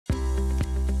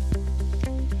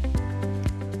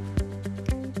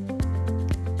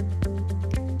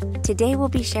Today we'll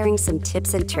be sharing some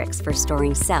tips and tricks for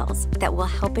storing cells that will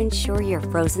help ensure your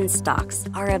frozen stocks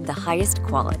are of the highest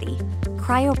quality.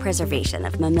 Cryopreservation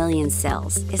of mammalian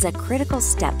cells is a critical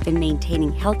step in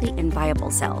maintaining healthy and viable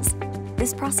cells.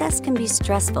 This process can be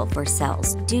stressful for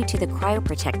cells due to the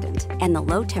cryoprotectant and the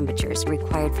low temperatures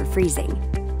required for freezing.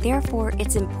 Therefore,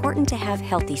 it's important to have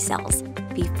healthy cells.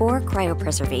 Before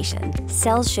cryopreservation,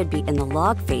 cells should be in the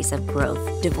log phase of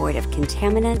growth, devoid of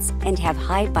contaminants, and have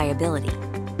high viability.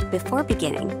 Before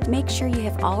beginning, make sure you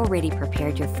have already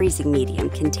prepared your freezing medium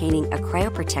containing a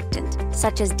cryoprotectant,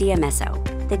 such as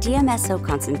DMSO. The DMSO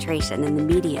concentration in the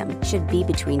medium should be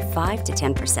between 5 to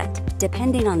 10%,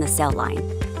 depending on the cell line.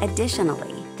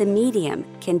 Additionally, the medium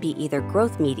can be either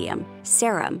growth medium,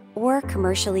 serum, or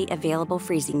commercially available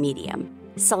freezing medium.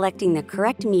 Selecting the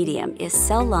correct medium is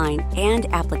cell line and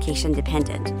application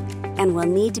dependent and will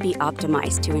need to be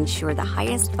optimized to ensure the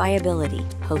highest viability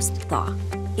post-thaw.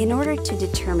 In order to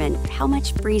determine how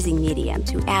much freezing medium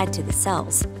to add to the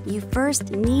cells, you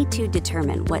first need to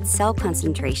determine what cell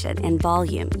concentration and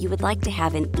volume you would like to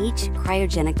have in each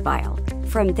cryogenic vial.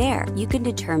 From there, you can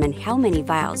determine how many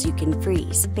vials you can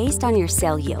freeze based on your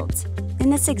cell yields. In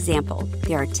this example,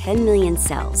 there are 10 million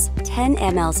cells. 10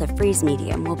 mLs of freeze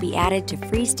medium will be added to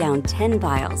freeze down 10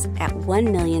 vials at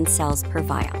 1 million cells per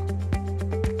vial.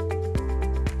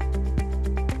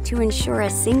 To ensure a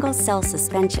single cell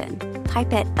suspension,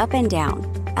 pipette up and down,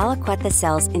 aliquot the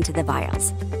cells into the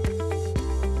vials.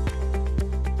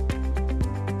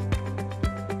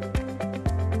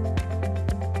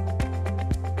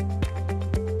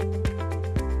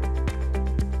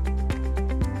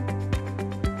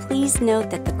 Please note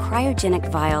that the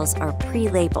cryogenic vials are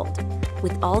pre-labeled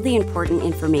with all the important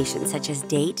information such as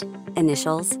date,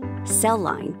 initials, cell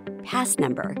line, pass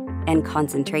number, and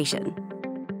concentration.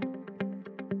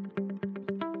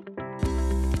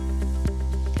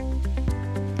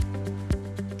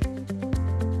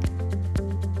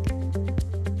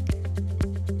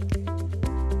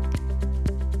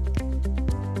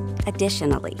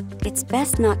 Additionally, it's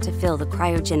best not to fill the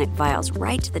cryogenic vials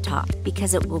right to the top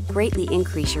because it will greatly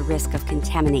increase your risk of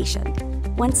contamination.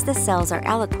 Once the cells are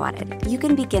aliquoted, you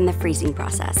can begin the freezing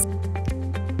process.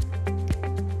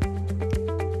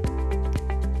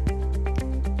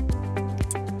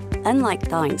 Unlike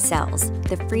thawing cells,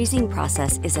 the freezing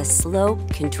process is a slow,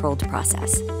 controlled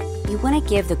process. You want to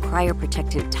give the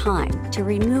cryoprotectant time to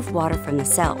remove water from the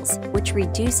cells, which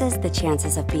reduces the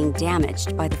chances of being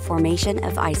damaged by the formation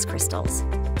of ice crystals.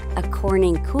 A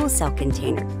Corning cool cell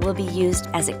container will be used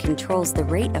as it controls the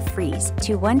rate of freeze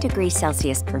to 1 degree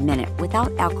Celsius per minute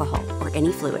without alcohol or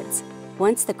any fluids.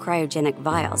 Once the cryogenic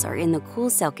vials are in the cool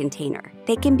cell container,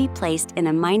 they can be placed in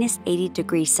a -80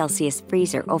 degrees Celsius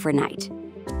freezer overnight.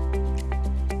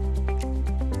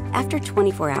 After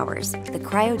 24 hours, the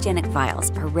cryogenic vials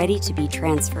are ready to be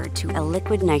transferred to a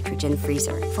liquid nitrogen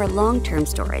freezer for long-term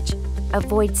storage.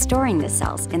 Avoid storing the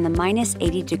cells in the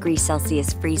 -80 degrees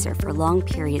Celsius freezer for long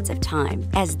periods of time,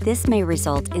 as this may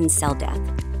result in cell death.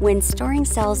 When storing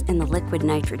cells in the liquid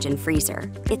nitrogen freezer,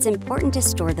 it's important to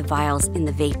store the vials in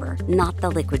the vapor, not the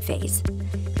liquid phase.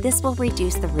 This will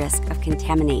reduce the risk of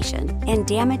contamination and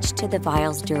damage to the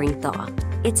vials during thaw.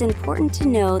 It's important to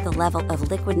know the level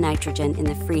of liquid nitrogen in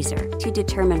the freezer to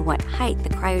determine what height the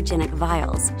cryogenic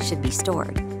vials should be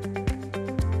stored.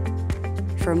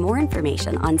 For more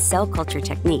information on cell culture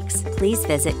techniques, please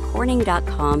visit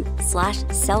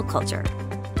corning.com/cellculture.